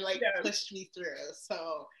joy and like push me through.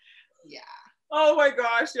 So, yeah. Oh my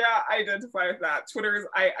gosh, yeah, I identify with that. Twitter is,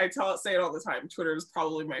 I say it all the time. Twitter is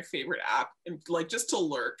probably my favorite app, and like just to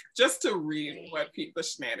lurk, just to read what the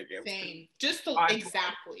shenanigans. Same. Just to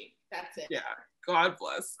exactly. That's it. Yeah. God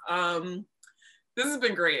bless. This has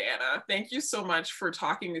been great, Anna. Thank you so much for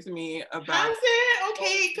talking with me about. Has it?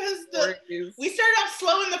 Okay, because we started off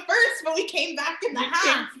slow in the first, but we came back in the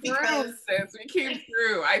half. We came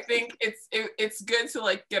through. I think it's good to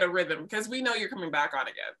like get a rhythm, because we know you're coming back on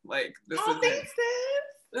again. Like this is. Thanks, sis.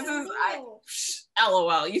 This is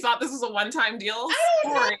LOL. You thought this was a one-time deal?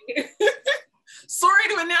 Sorry. Sorry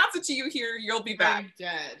to announce it to you here. You'll be back. I'm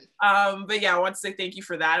dead. But yeah, I want to say thank you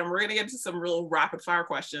for that. And we're gonna get into some real rapid fire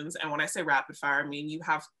questions. And when I say rapid fire, I mean you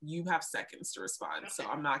have seconds to respond. Okay. So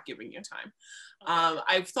I'm not giving you time. Okay.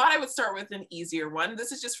 I thought I would start with an easier one.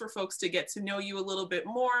 This is just for folks to get to know you a little bit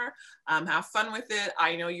more, have fun with it.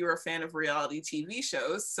 I know you're a fan of reality TV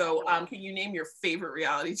shows. So can you name your favorite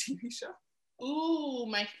reality TV show? Ooh,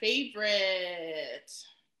 my favorite.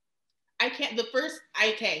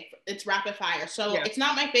 It's rapid fire. So It's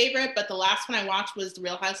not my favorite, but the last one I watched was the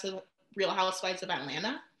Real Housewives of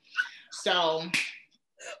Atlanta. So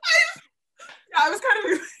I was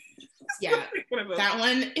kind of that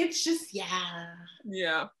one. It's just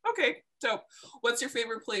Yeah. Okay. Dope. What's your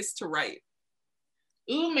favorite place to write?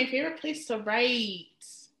 Ooh, my favorite place to write.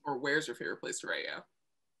 Or where's your favorite place to write? Yeah.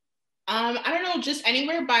 I don't know, just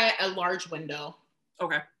anywhere by a large window.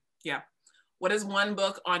 Okay. Yeah. What is one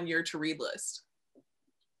book on your to-read list?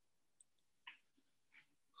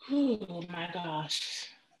 Oh my gosh.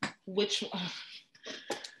 Which one?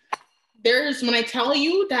 When I tell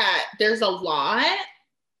you that there's a lot,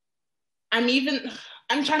 I'm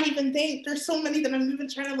trying to even think. There's so many that I'm even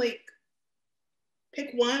trying to like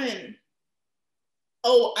pick one.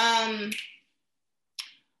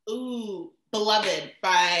 Beloved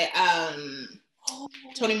by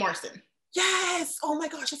Toni Morrison. Yes. Oh my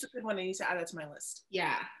gosh, that's a good one. I need to add that to my list.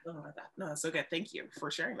 Yeah. Oh, no, that's so good. Thank you for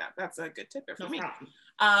sharing that. That's a good tip for me.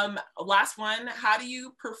 Problem. Last one. How do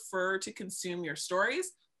you prefer to consume your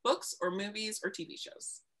stories, books, or movies, or TV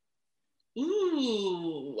shows?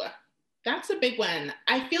 Ooh, that's a big one.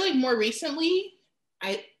 I feel like more recently,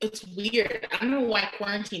 it's weird. I don't know why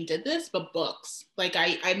quarantine did this, but books. Like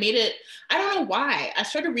I made it, I don't know why. I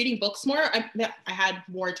started reading books more. I had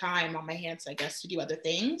more time on my hands, I guess, to do other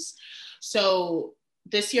things. So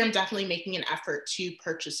this year I'm definitely making an effort to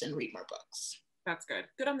purchase and read more books. That's good.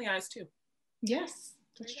 Good on the eyes too. Yes,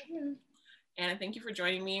 that's true. Anna, thank you for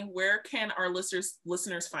joining me. Where can our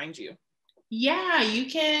listeners find you? Yeah,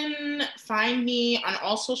 you can find me on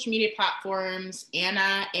all social media platforms,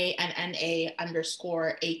 Anna, ANNA_AKOTO.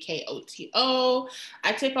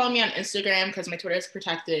 I'd say follow me on Instagram because my Twitter is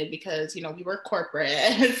protected because, you know, we work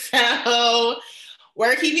corporate. So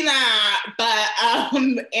we're keeping that. But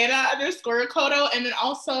Anna_Akoto. And then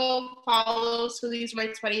also follow So These Are My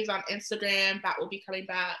 20s on Instagram. That will be coming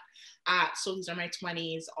back at So These Are My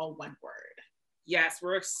 20s, all one word. Yes,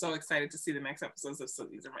 we're so excited to see the next episodes of So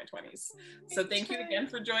These Are My 20s. So thank you again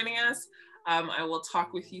for joining us. I will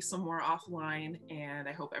talk with you some more offline, and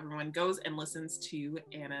I hope everyone goes and listens to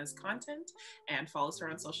Anna's content and follows her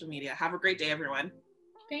on social media. Have a great day, everyone.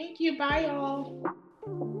 Thank you. Bye, y'all.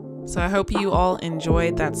 So I hope you all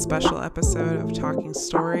enjoyed that special episode of Talking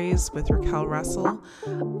Stories with Raquel Russell.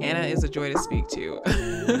 Anna is a joy to speak to.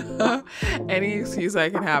 Any excuse I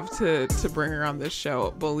can have to bring her on this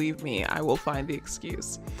show, believe me, I will find the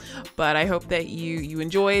excuse. But I hope that you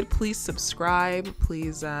enjoyed. Please subscribe.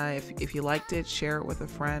 Please, if you liked it, share it with a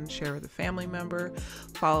friend, share it with a family member.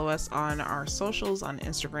 Follow us on our socials on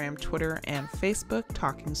Instagram, Twitter, and Facebook,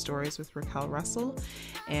 Talking Stories with Raquel Russell.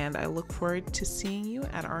 And I look forward to seeing you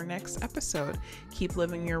at our next episode. Keep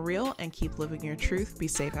living your real and keep living your truth. Be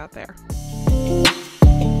safe out there.